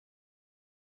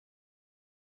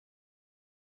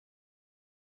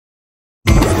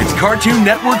Cartoon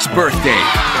Network's birthday.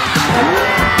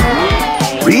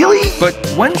 Really? But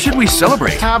when should we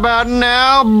celebrate? How about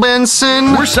now,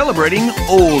 Benson? We're celebrating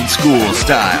old school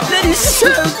style. That is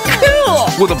so cool!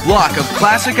 With a block of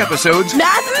classic episodes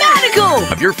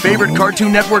Mathematical! of your favorite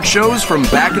Cartoon Network shows from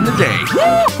back in the day.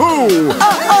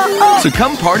 Woohoo! So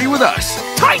come party with us.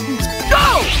 Titans,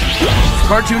 go!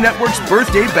 Cartoon Network's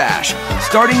Birthday Bash,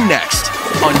 starting next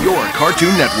on your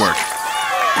Cartoon Network.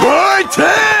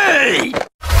 Party!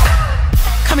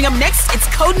 Coming up next, it's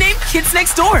Codename Kids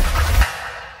Next Door.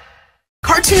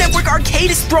 Cartoon Network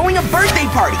Arcade is throwing a birthday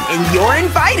party, and you're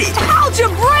invited.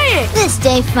 Algebraic! This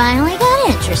day finally got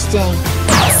interesting.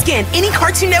 Scan any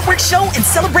Cartoon Network show and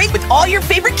celebrate with all your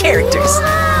favorite characters.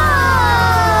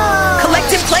 Whoa!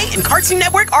 Collect and play in Cartoon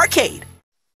Network Arcade.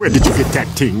 Where did you get that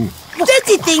thing?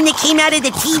 That's the thing that came out of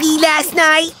the TV last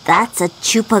night. That's a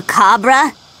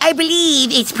chupacabra? I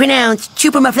believe it's pronounced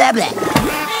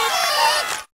chupamaflabla.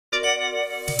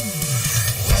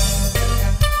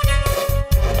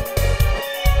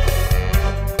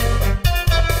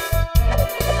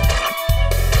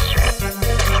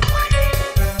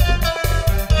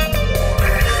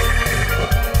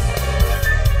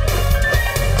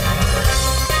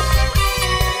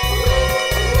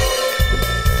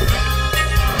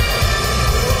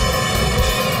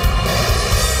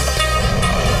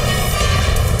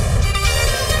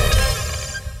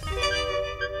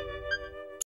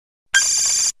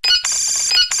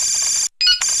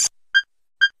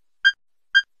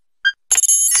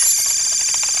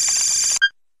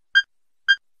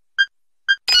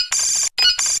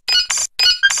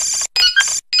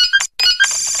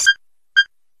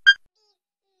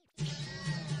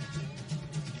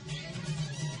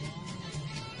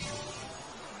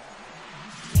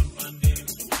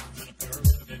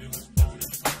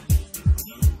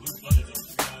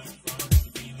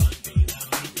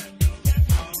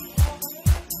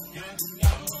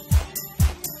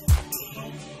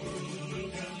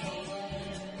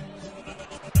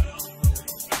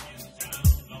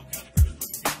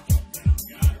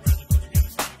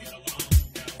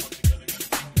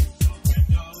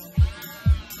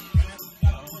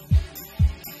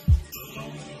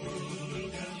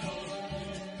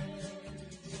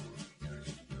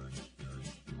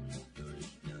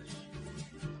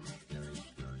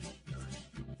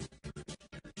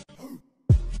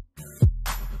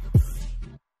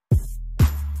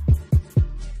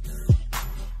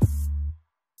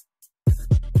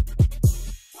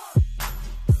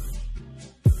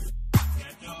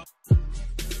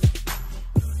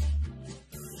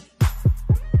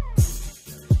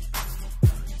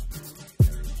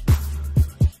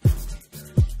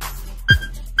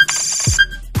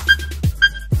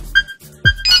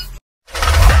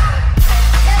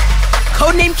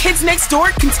 Codename Kids Next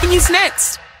Door continues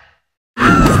next.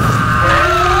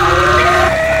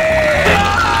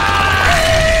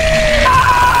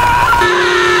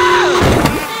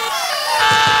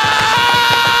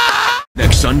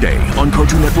 Next Sunday on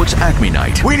Cartoon Network's Acme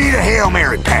Night. We need a Hail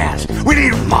Mary pass. We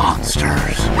need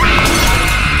monsters.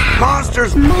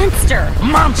 Monsters.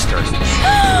 Monster.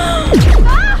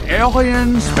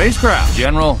 Alien spacecraft.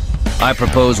 General, I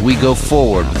propose we go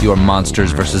forward with your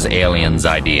monsters versus aliens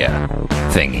idea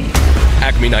thingy.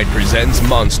 Acme Night presents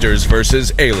Monsters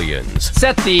vs. Aliens.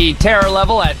 Set the terror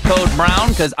level at code brown,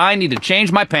 because I need to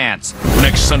change my pants.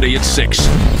 Next Sunday at 6.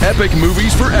 Epic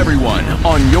movies for everyone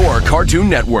on your Cartoon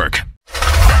Network.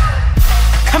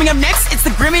 Coming up next, it's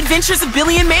the Grim Adventures of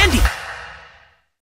Billy and Mandy.